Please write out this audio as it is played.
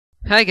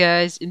Hi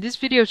guys, in this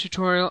video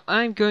tutorial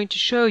I'm going to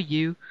show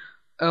you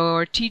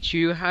or teach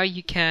you how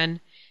you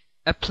can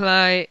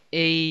apply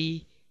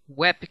a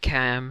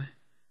webcam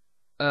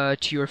to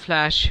your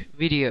Flash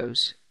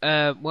videos.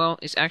 Well,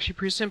 it's actually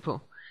pretty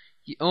simple.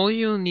 All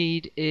you'll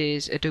need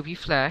is Adobe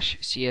Flash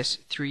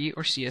CS3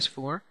 or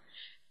CS4,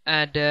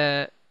 and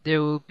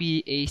there will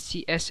be a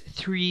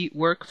CS3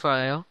 work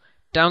file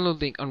download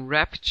link on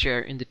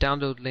RapidShare in the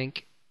download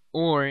link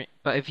or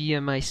via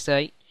my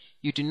site.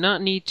 You do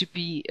not need to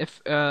be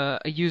a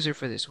user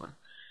for this one.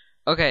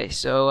 Okay,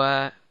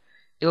 so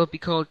it'll be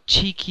called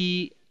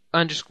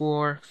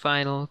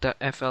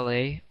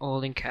cheeky_final.fla,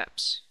 all in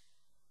caps.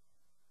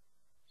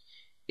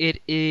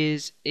 It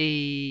is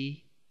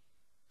a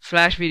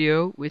Flash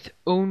video with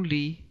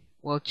only,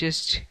 well,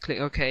 just click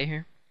OK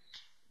here.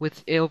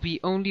 It'll be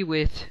only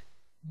with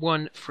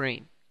one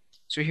frame.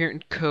 So here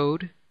in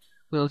code,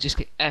 we'll just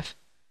click F.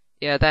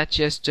 Yeah, that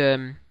just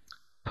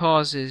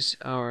pauses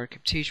our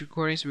computation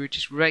recording, so we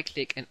just right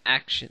click and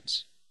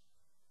actions.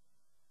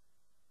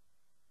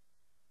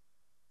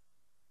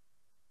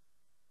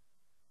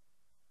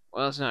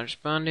 Well, it's not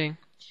responding.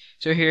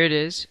 So here it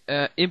is.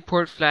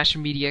 Import Flash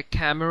Media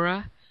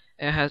Camera.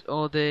 It has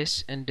all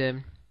this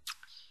and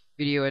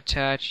video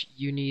attached.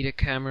 You need a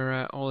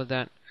camera, all of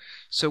that.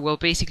 So well,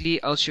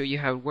 basically, I'll show you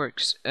how it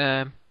works.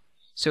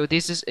 So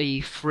this is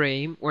a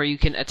frame where you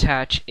can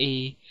attach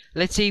a.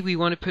 Let's say we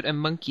want to put a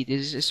monkey.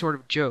 This is a sort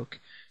of joke.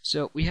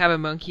 So we have a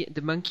monkey.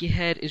 The monkey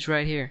head is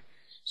right here.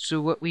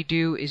 So what we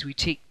do is we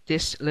take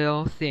this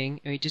little thing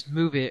and we just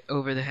move it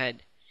over the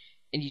head.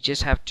 And you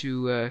just have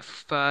to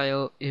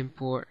file,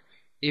 import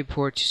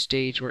to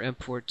stage or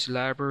import to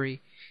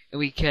library, and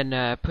we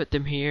can put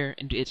them here,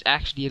 and it's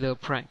actually a little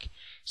prank.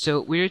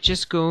 So we're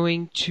just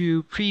going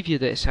to preview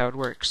this, how it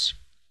works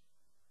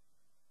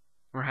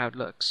or how it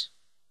looks.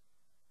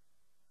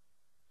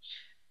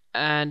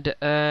 And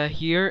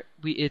here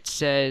it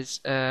says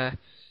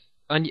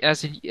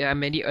as in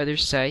many other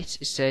sites,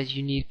 it says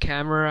you need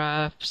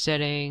camera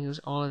settings,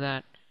 all of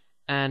that,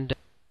 and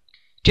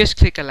just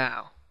click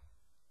allow.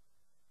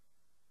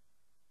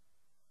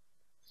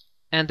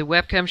 And the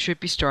webcam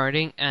should be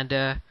starting,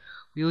 and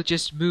we'll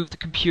just move the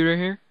computer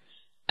here,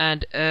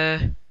 and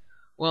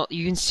well,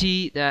 you can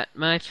see that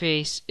my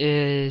face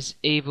is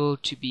able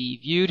to be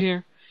viewed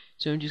here.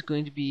 So I'm just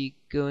going to be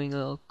going a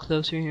little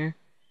closer here,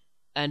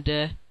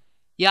 and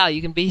yeah,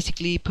 you can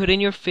basically put in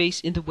your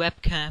face in the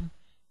webcam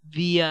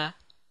via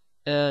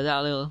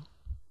that little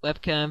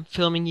webcam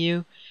filming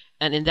you,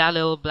 and in that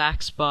little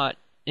black spot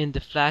in the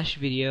Flash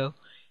video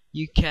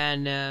you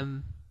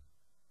can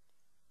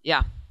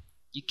yeah,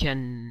 you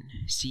can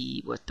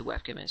see what the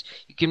webcam is.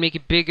 You can make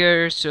it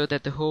bigger so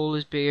that the hole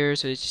is bigger,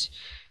 so it's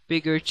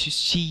bigger to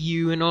see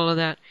you and all of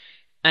that.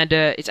 And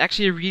it's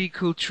actually a really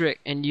cool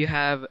trick. And you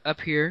have up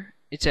here,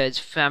 it says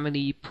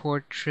family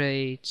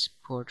portraits,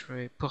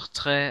 portrait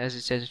as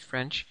it says in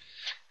French.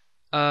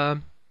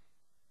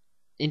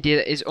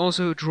 Indeed, it's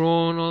also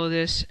drawn all of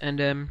this,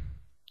 and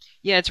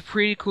yeah, it's a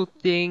pretty cool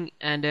thing.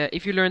 And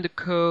if you learn the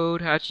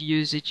code, how to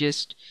use it,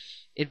 just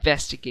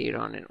investigate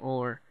on it,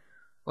 or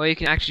well, you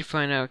can actually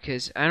find out,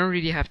 because I don't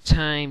really have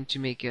time to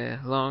make a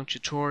long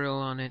tutorial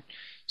on it.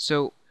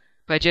 So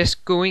by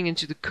just going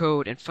into the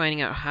code and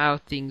finding out how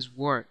things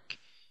work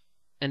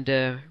and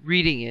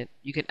reading it,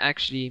 you can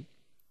actually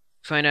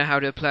find out how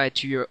to apply it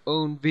to your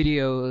own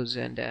videos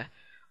and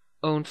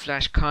own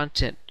Flash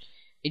content.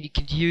 And you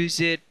can use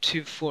it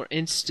to, for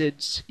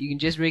instance, you can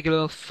just make a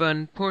little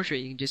fun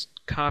portrait. You can just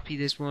copy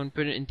this one,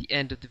 put it in the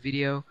end of the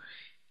video,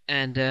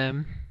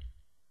 and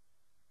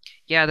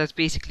yeah, that's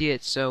basically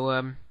it.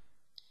 So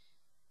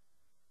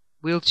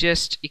we'll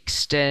just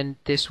extend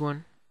this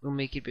one. We'll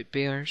make it a bit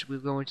bigger. So we're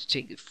going to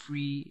take the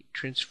free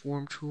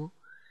transform tool,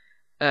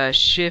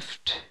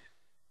 Shift,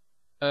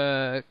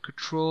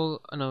 Control,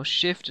 no,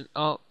 Shift and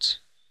Alt,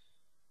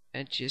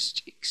 and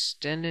just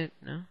extend it.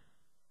 No,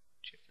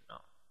 Shift and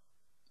Alt.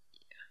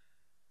 Yeah.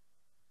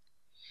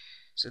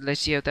 So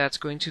let's see how that's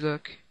going to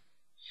look.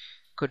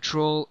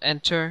 Control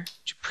Enter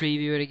to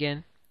preview it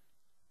again.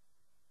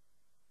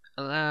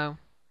 Allow.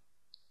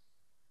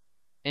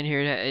 And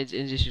here it's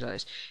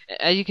initialized.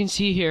 As you can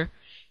see here,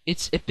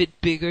 it's a bit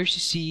bigger to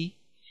see,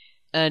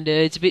 and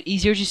it's a bit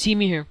easier to see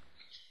me here.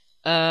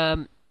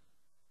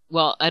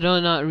 Well, I do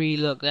not really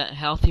look that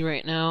healthy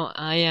right now.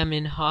 I am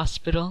in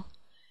hospital.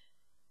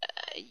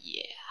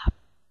 Yeah,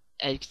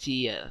 I can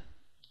see a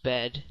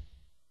bed,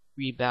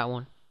 read that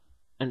one,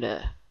 and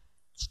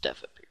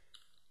stuff up here.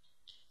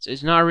 So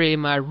it's not really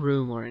my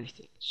room or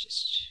anything. It's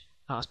just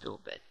a hospital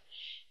bed,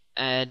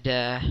 and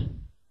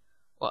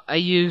well, I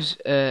use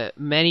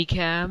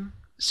Manycam,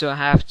 so I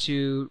have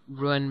to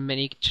run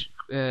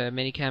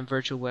Manycam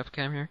virtual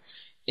webcam here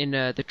in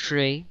the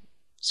tray.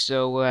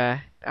 So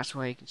that's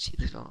why you can see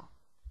this little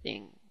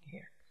thing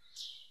here.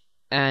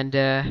 And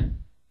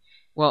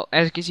well,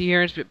 as you can see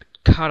here, it's a bit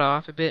cut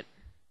off a bit.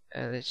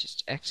 Let's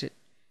just exit,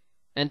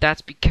 and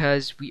that's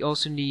because we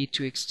also need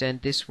to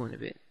extend this one a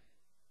bit.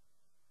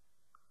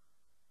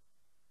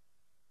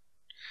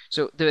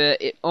 So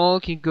it all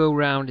can go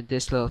around in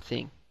this little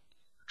thing.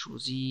 Control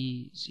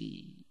Z,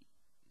 Z,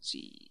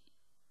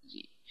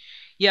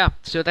 Yeah,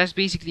 so that's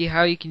basically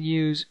how you can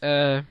use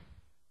webcams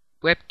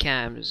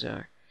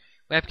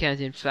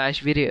in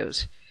Flash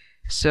videos.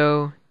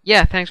 So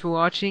yeah, thanks for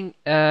watching.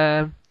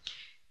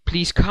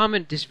 Please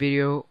comment this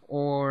video,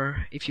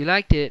 or if you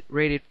liked it,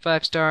 rate it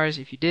 5 stars.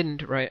 If you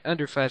didn't, write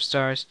under 5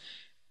 stars.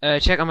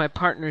 Check out my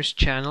partner's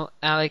channel,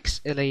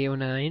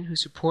 AlexLAO9, who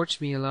supports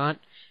me a lot,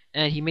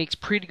 and he makes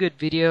pretty good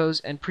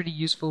videos and pretty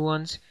useful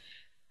ones.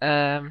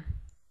 And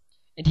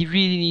he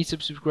really needs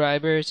some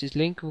subscribers. His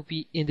link will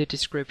be in the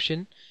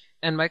description.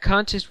 And my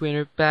contest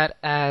winner, Bad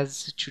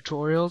As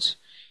Tutorials,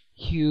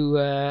 who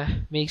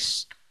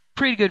makes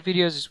pretty good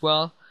videos as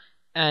well,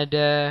 and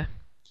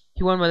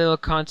he won my little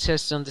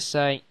contest on the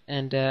site.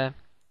 And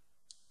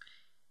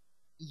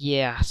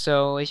yeah,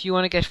 so if you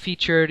want to get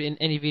featured in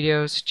any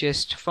videos,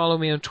 just follow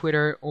me on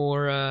Twitter,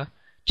 or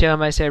check out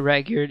my site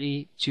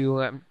regularly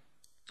to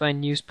find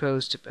news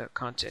posts about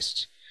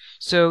contests.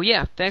 So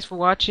yeah, thanks for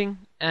watching,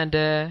 and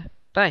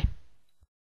bye.